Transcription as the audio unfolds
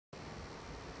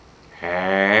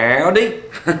Howdy!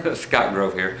 Scott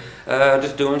Grove here.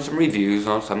 Just doing some reviews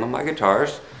on some of my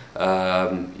guitars.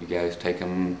 You guys take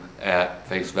them at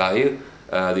face value.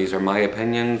 These are my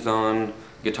opinions on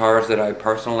guitars that I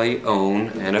personally own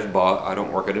and have bought. I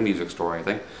don't work at a music store or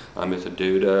anything. I'm just a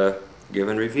dude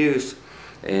giving reviews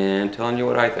and telling you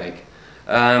what I think.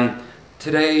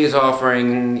 Today's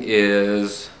offering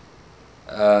is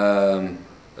a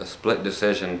split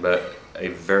decision, but a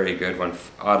very good one,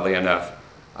 oddly enough.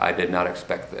 I did not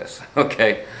expect this.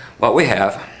 Okay, what we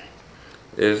have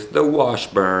is the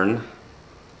Washburn.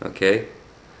 Okay,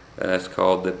 it's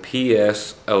called the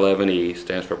PS11E,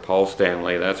 stands for Paul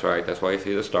Stanley. That's right, that's why you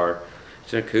see the star.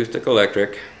 It's an acoustic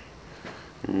electric.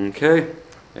 Okay,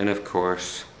 and of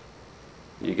course,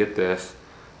 you get this.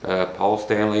 Paul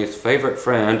Stanley's favorite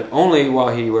friend, only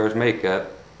while he wears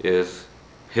makeup, is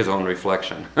his own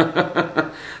reflection.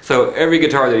 So every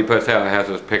guitar that he puts out has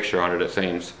his picture on it, it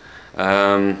seems.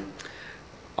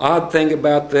 Odd thing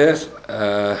about this,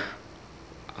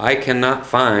 I cannot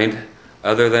find,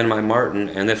 other than my Martin,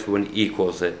 and this one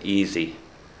equals it, easy,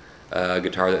 a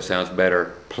guitar that sounds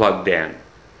better plugged in.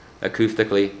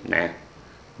 Acoustically, nah.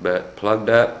 But plugged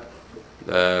up,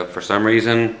 for some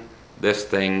reason, this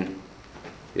thing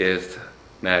is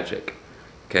magic.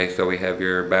 Okay, so we have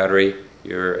your battery,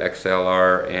 your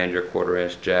XLR, and your 1/4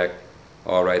 inch jack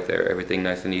all right there. Everything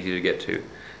nice and easy to get to.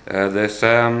 This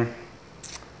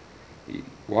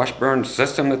Washburn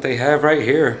system that they have right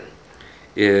here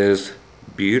is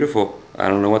beautiful. I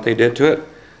don't know what they did to it.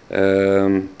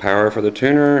 Power for the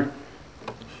tuner.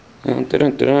 Dun,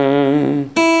 dun,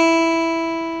 dun,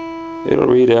 dun. It'll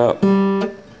read out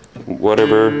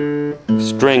whatever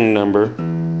string number.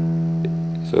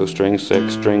 So string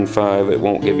 6, string 5, it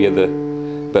won't give you the,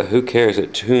 but who cares,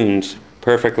 it tunes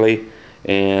perfectly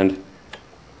and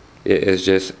it is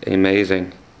just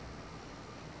amazing.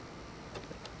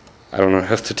 I don't know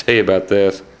what else to tell you about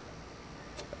this.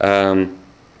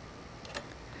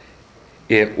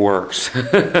 It works.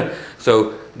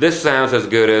 So this sounds as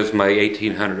good as my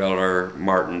 $1,800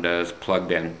 Martin does,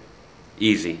 plugged in.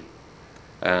 Easy.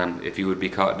 If you would be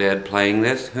caught dead playing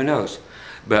this, who knows?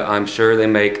 But I'm sure they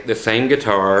make the same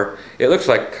guitar. It looks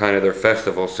like kind of their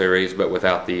festival series, but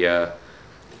without the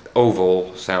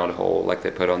oval sound hole like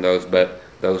they put on those, but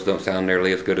those don't sound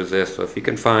nearly as good as this. So if you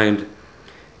can find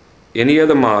any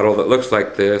other model that looks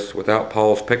like this without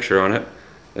Paul's picture on it,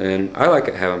 and I like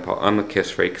it having Paul. I'm a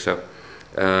Kiss freak, so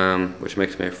which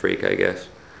makes me a freak, I guess.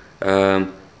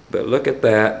 But look at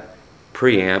that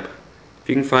preamp. If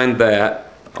you can find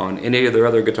that on any of their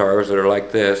other guitars that are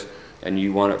like this, and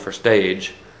you want it for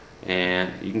stage,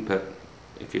 and you can put,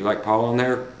 if you like Paul on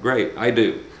there, great, I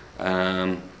do.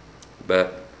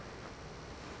 But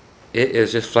it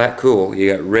is just flat cool.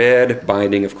 You got red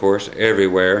binding, of course,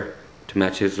 everywhere to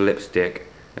match his lipstick.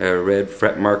 Red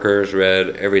fret markers,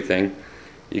 red everything.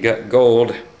 You got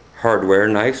gold hardware,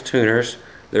 nice tuners.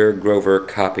 They're Grover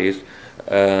copies.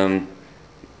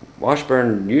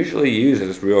 Washburn usually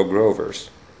uses real Grovers.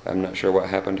 I'm not sure what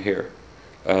happened here.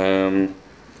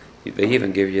 They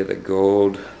even give you the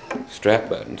gold strap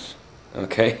buttons.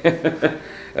 Okay,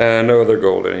 no other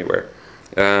gold anywhere,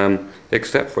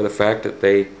 except for the fact that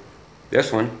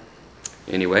this one,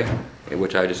 anyway,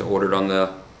 which I just ordered on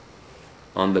the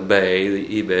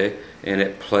eBay, and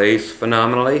it plays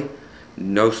phenomenally.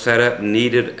 No setup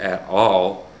needed at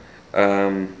all.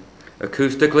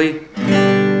 Acoustically,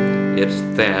 it's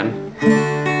thin.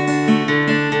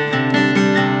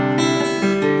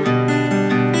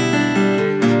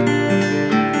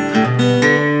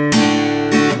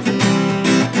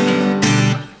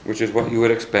 Which is what you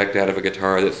would expect out of a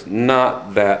guitar that's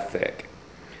not that thick.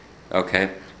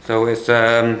 Okay, so it's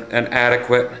an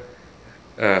adequate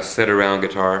sit-around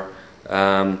guitar,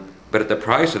 but at the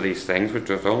price of these things, which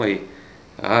was only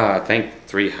I think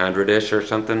 300-ish or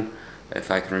something, if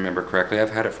I can remember correctly.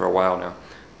 I've had it for a while now,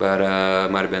 but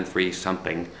it might have been 3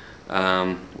 something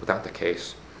without the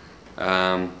case.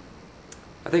 I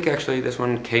think actually this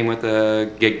one came with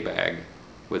a gig bag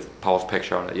with Paul's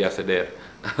picture on it. Yes, it did.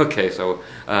 Okay, so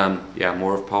yeah,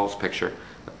 more of Paul's picture.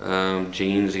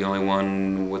 Gene's the only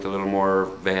one with a little more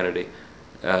vanity.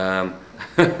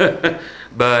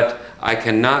 But I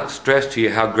cannot stress to you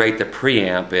how great the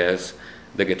preamp is.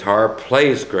 The guitar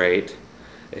plays great,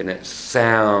 and it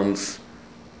sounds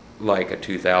like a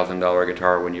 $2,000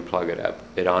 guitar when you plug it up.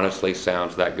 It honestly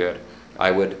sounds that good.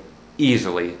 I would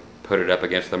easily put it up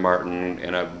against the Martin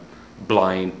in a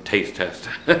blind taste test.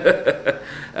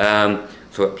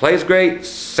 So it plays great,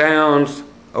 sounds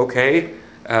okay,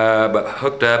 but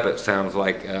hooked up it sounds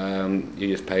like you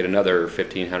just paid another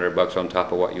 $1,500 on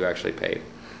top of what you actually paid.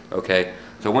 Okay,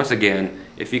 So once again,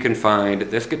 if you can find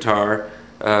this guitar,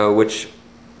 which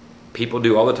people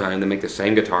do all the time, they make the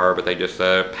same guitar but they just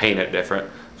paint it different.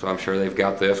 So I'm sure they've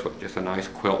got this with just a nice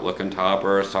quilt looking top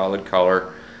or a solid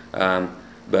color.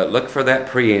 But look for that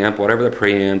preamp, whatever the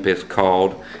preamp is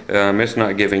called. It's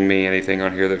not giving me anything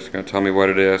on here that's going to tell me what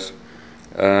it is.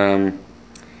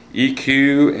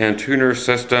 EQ and tuner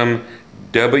system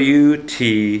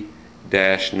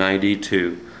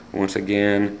WT-92. Once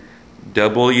again,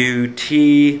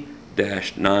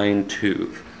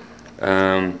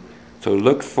 WT-92. So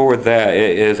look for that.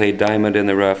 It is a diamond in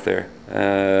the rough there.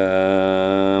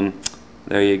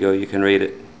 There you go, you can read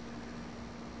it.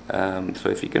 So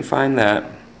if you can find that,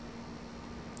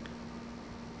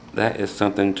 that is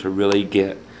something to really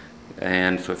get.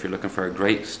 And so if you're looking for a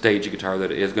great stage guitar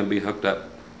that is going to be hooked up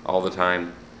all the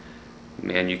time,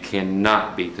 man, you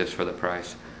cannot beat this for the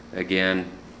price. Again,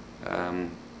 the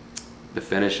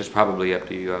finish is probably up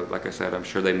to you. Like I said, I'm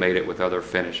sure they made it with other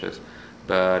finishes,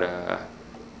 but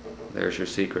there's your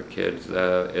secret, kids.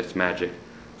 It's magic.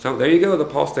 So there you go, the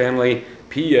Paul Stanley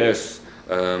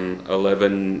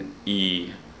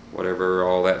PS11E, whatever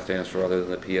all that stands for other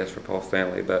than the PS for Paul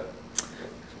Stanley. But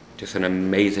just an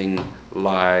amazing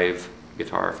live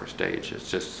guitar for stage.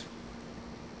 It's just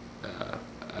a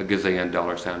gazillion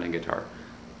dollar sounding guitar.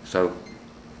 So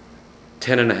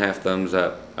 10.5 thumbs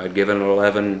up. I'd give it an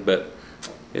 11, but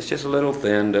it's just a little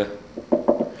thin to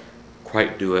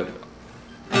quite do it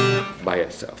by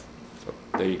itself. So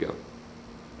there you go.